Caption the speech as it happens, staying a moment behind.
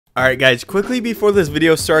Alright guys, quickly before this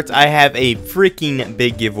video starts, I have a freaking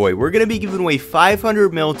big giveaway. We're going to be giving away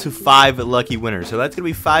 500 mil to 5 lucky winners. So that's going to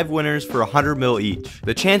be 5 winners for 100 mil each.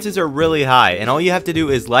 The chances are really high, and all you have to do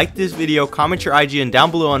is like this video, comment your IGN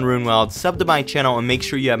down below on Runewild, sub to my channel, and make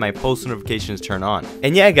sure you have my post notifications turned on.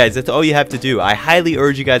 And yeah guys, that's all you have to do. I highly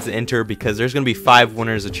urge you guys to enter because there's going to be 5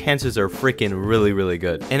 winners. The chances are freaking really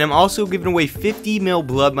good. And I'm also giving away 50 mil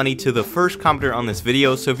blood money to the first commenter on this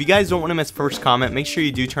video. So if you guys don't want to miss first comment, make sure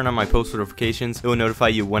you do turn on my post notifications. It will notify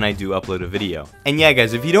you when I do upload a video. And yeah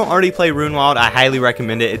guys, if you don't already play Runewild, I highly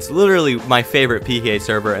recommend it. It's literally my favorite PK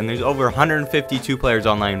server, and there's over 152 players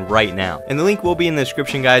online right now. And the link will be in the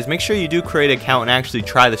description guys. Make sure you do create an account and actually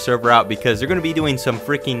try the server out because they're going to be doing some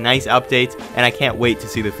freaking nice updates, and I can't wait to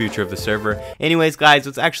see the future of the server. Anyways guys,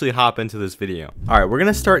 let's actually hop into this video. Alright, we're going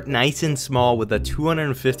to start nice and small with a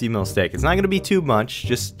 250 mil stake. It's not going to be too much,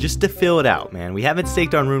 just to fill it out, man. We haven't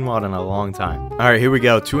staked on Runewild in a long time. Alright, here we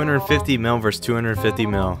go. 250 mil versus 250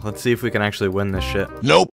 mil. Let's see if we can actually win this shit.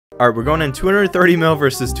 Nope. Alright, we're going in 230 mil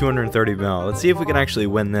versus 230 mil. Let's see if we can actually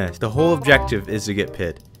win this. The whole objective is to get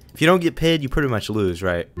PID. If you don't get PID, you pretty much lose,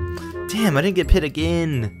 right? Damn, I didn't get PID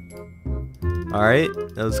again. Alright,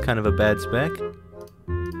 that was kind of a bad spec.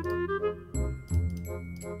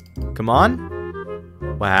 Come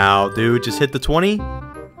on. Wow, dude, just hit the 20.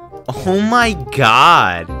 Oh my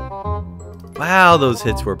god. Wow, those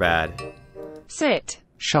hits were bad. Sit.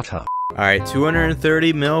 Shut up. Alright,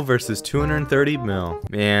 230 mil versus 230 mil.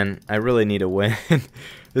 Man, I really need a win.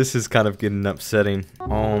 This is kind of getting upsetting.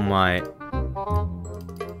 Oh my.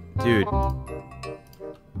 Dude.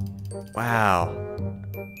 Wow.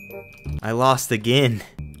 I lost again.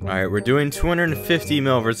 Alright, we're doing 250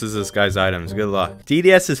 mil versus this guy's items. Good luck.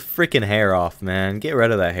 DDS is freaking hair off, man. Get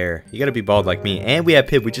rid of that hair. You gotta be bald like me. And we have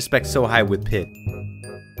PID. We just spec so high with PID.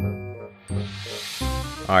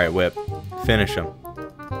 Alright, whip. Finish him.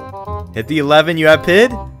 Hit the 11, you have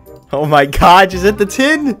PID? Oh my god, just hit the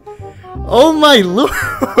 10! Oh my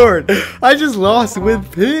lord! I just lost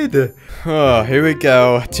with PID! Oh, here we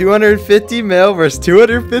go. 250 mil versus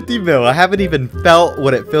 250 mil. I haven't even felt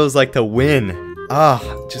what it feels like to win. Ah,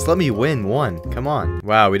 just let me win one. Come on.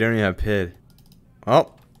 Wow, we don't even have PID.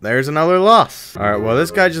 Oh, there's another loss. Alright, well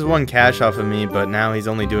this guy just won cash off of me, but now he's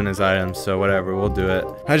only doing his items, so whatever, we'll do it.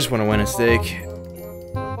 I just want to win a stake.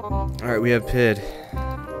 Alright, we have PID.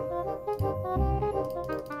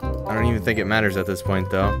 I don't even think it matters at this point,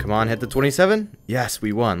 though. Come on, hit the 27? Yes,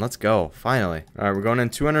 we won. Let's go. Finally. Alright, we're going in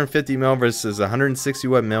 250 mil versus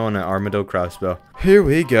 161 mil and an armadillo crossbow. Here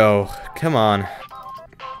we go. Come on.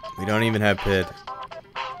 We don't even have PID.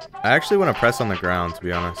 I actually want to press on the ground, to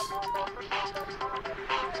be honest.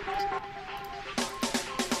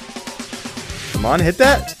 Come on, hit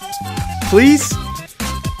that. Please.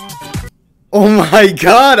 Oh my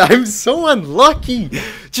god, I'm so unlucky.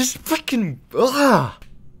 Just freaking... Ugh.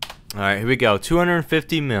 Alright, here we go.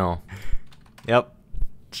 250 mil. Yep.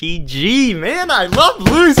 GG, man. I love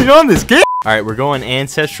losing on this game. Alright, we're going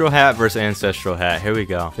Ancestral Hat versus Ancestral Hat. Here we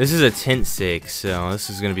go. This is a tint stake, so this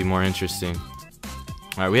is going to be more interesting.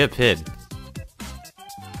 Alright, we have PID.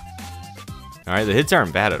 Alright, the hits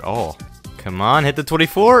aren't bad at all. Come on, hit the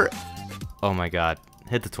 24. Oh my god.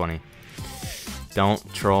 Hit the 20.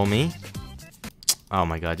 Don't troll me. Oh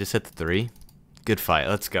my god, just hit the 3. Good fight,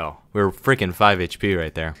 let's go. We're freaking 5 HP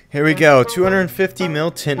right there. Here we go, 250 mil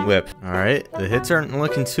tint whip. Alright, the hits aren't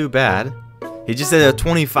looking too bad. He just hit a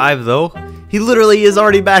 25 though. He literally is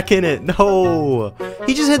already back in it. No!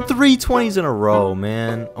 He just hit 3 20s in a row,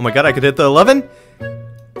 man. Oh my god, I could hit the 11?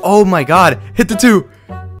 Oh my god, hit the 2!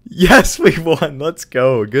 Yes, we won. Let's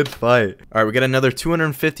go. Good fight. Alright, we got another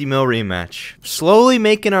 250 mil rematch. Slowly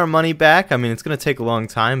making our money back. I mean, it's going to take a long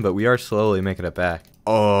time, but we are slowly making it back.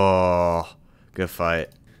 Oh, good fight.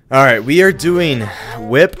 Alright, we are doing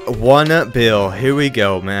whip 1 bill. Here we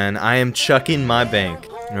go, man. I am chucking my bank.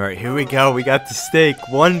 Alright, here we go. We got the stake.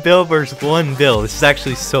 1 bill versus 1 bill. This is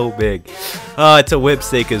actually so big. It's a whip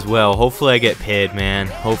stake as well. Hopefully I get PID, man.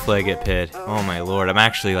 Hopefully I get PID. Oh my lord, I'm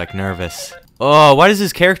actually like nervous. Oh, why does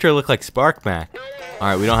this character look like Sparkmac?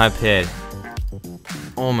 Alright, we don't have PID.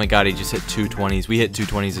 Oh my god, he just hit 2 20s. We hit 2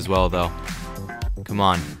 20s as well, though. Come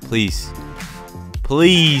on, please.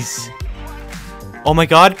 Please. Oh my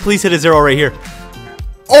god, please hit a 0 right here.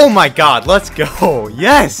 Oh my god, let's go.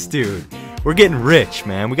 Yes, dude. We're getting rich,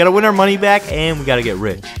 man. We gotta win our money back, and we gotta get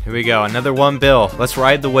rich. Here we go, another 1 bill. Let's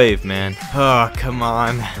ride the wave, man. Oh, come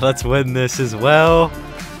on. Let's win this as well.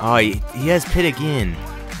 Oh, he has PID again.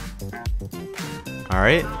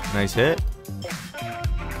 Alright, nice hit.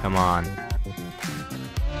 Come on.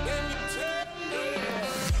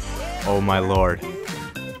 Oh my lord.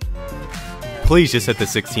 Please just hit the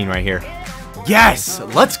 16 right here. Yes!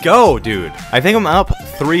 Let's go, dude. I think I'm up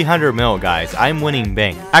 300 mil, guys. I'm winning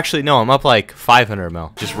bank. Actually, no, I'm up like 500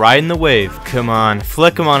 mil. Just riding the wave. Come on.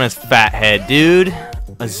 Flick him on his fat head, dude.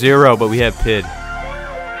 A 0, but we have PID.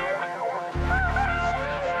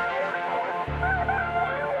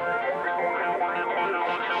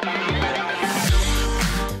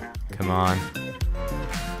 Come on.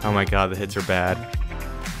 Oh my god, the hits are bad.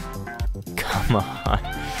 Come on.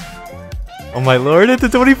 Oh my lord, hit the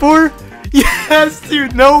 24? Yes,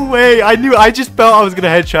 dude, no way. I just felt I was gonna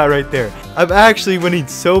headshot right there. I'm actually winning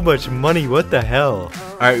so much money. What the hell?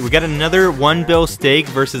 Alright, we got another 1 bill stake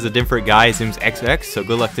versus a different guy. His name's XX, so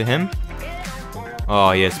good luck to him.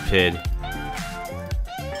 Oh, yes, PID.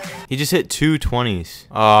 He just hit 2 20s.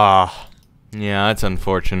 Ah, yeah, that's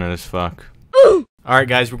unfortunate as fuck. Alright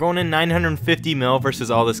guys, we're going in 950 mil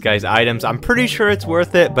versus all this guy's items. I'm pretty sure it's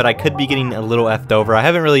worth it, but I could be getting a little effed over. I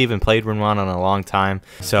haven't really even played Runewild in a long time.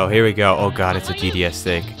 So here we go. Oh god, it's a DDS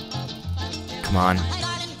stake. Come on.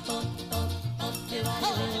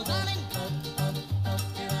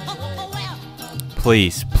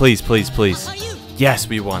 Please, please, please, please. Yes,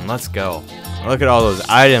 we won. Let's go. Look at all those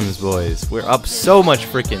items, boys. We're up so much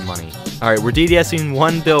freaking money. Alright, we're DDSing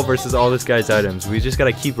 1 bill versus all this guy's items. We just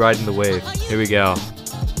gotta keep riding the wave. Here we go.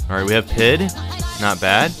 Alright, we have PID. Not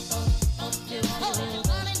bad.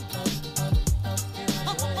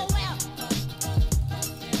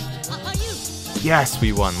 Yes,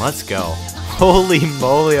 we won. Let's go. Holy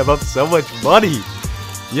moly, I'm up so much money.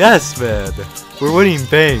 Yes, man. We're winning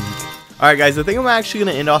bank. Alright guys, I think I'm actually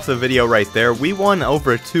going to end off the video right there. We won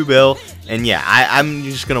over 2 bill, and yeah, I'm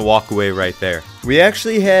just going to walk away right there. We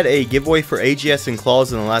actually had a giveaway for AGS and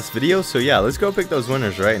claws in the last video, so yeah, let's go pick those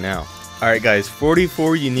winners right now. Alright guys,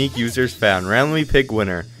 44 unique users found. Randomly pick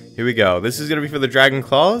winner. Here we go. This is going to be for the Dragon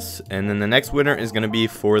Claws, and then the next winner is going to be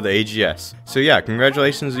for the AGS. So yeah,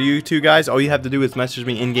 congratulations to you two guys. All you have to do is message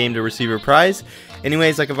me in-game to receive your prize.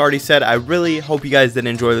 Anyways, like I've already said, I really hope you guys did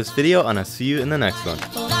enjoy this video, and I'll see you in the next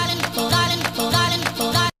one.